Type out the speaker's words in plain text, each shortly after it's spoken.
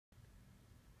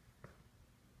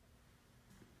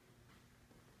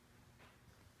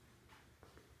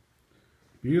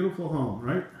Beautiful home,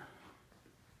 right?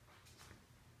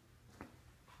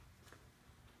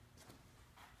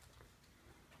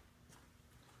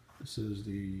 This is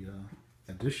the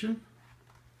addition.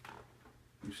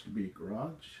 Used to be a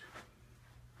garage.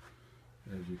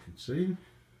 As you can see,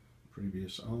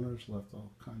 previous owners left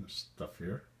all kind of stuff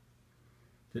here.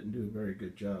 Didn't do a very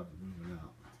good job of moving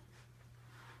out.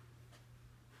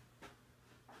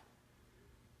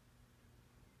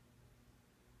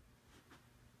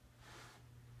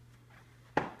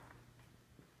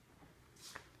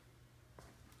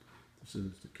 This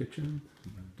is the kitchen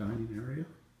and the dining area.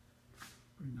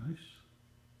 Pretty nice.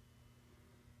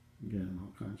 Again,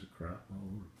 all kinds of crap all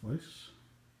over the place.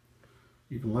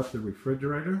 Even left the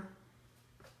refrigerator,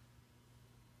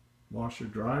 washer,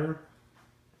 dryer.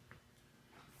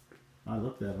 I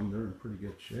looked at them, they're in pretty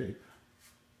good shape.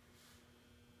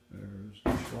 There's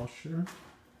dishwasher,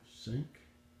 sink.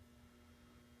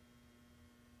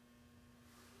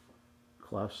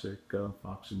 Classic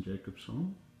Fox and Jacobs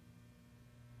home.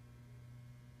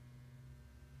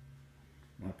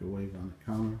 Microwave on the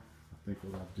counter. I think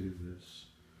what I'll do is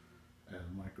add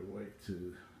a microwave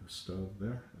to the stove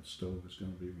there. The stove is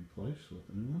going to be replaced with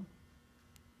a new one.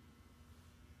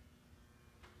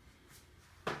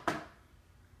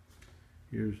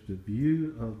 Here's the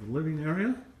view of the living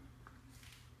area.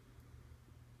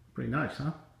 Pretty nice,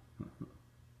 huh?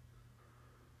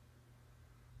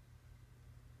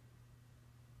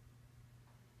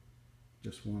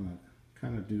 Just want to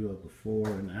kind of do a before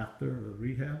and after the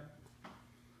rehab.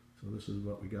 So this is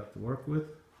what we got to work with.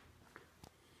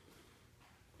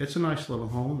 It's a nice little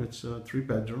home. It's a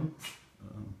 3-bedroom,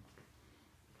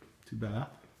 2 bath.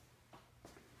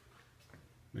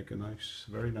 Make a nice,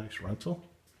 very nice rental.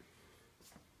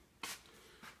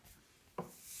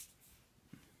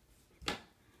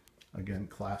 Again,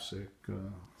 classic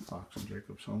Fox and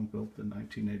Jacobs home, built in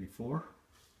 1984.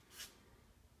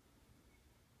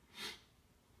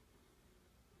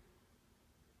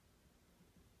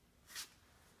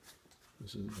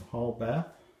 This is the hall bath.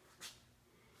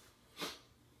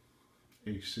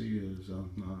 AC is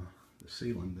on the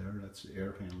ceiling there. That's the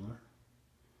air handler.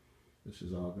 This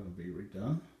is all going to be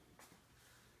redone.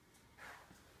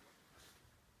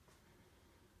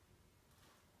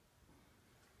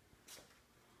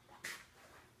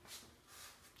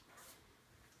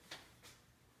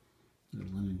 The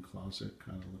linen closet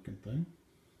kind of looking thing.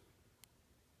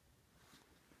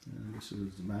 And this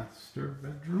is the master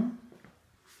bedroom.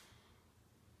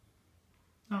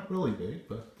 Not really big,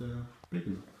 but big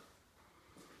enough.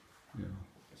 You know,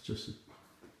 it's just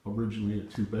originally a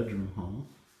 2-bedroom home,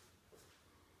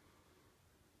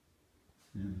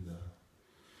 and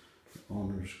the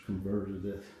owners converted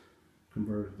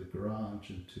the garage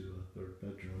into a 3rd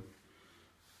bedroom.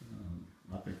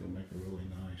 I think it'll make a really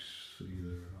nice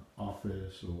either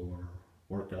office or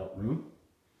workout room.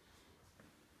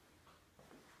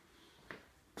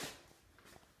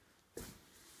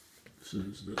 This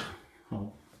is the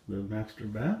master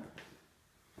bath.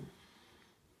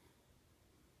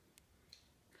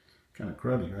 Kind of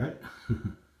cruddy, right?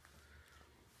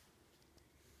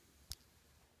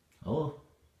 Hello.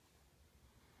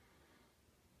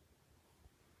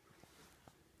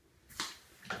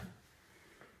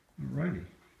 Alrighty.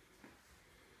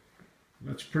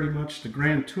 That's pretty much the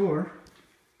grand tour.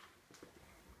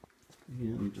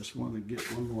 And just want to get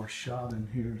one more shot in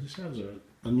here. This has an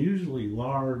unusually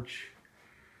large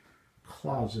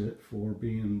closet for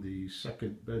being the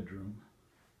 2nd bedroom.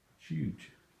 It's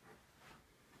huge.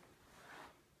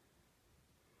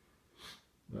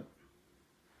 But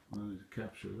I wanted to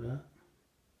capture that.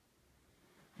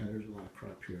 And there's a lot of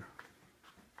crap here.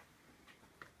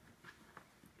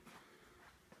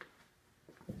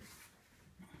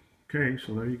 Okay,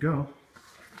 so there you go.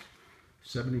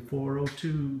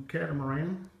 7402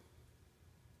 Catamaran.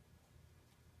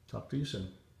 Talk to you soon.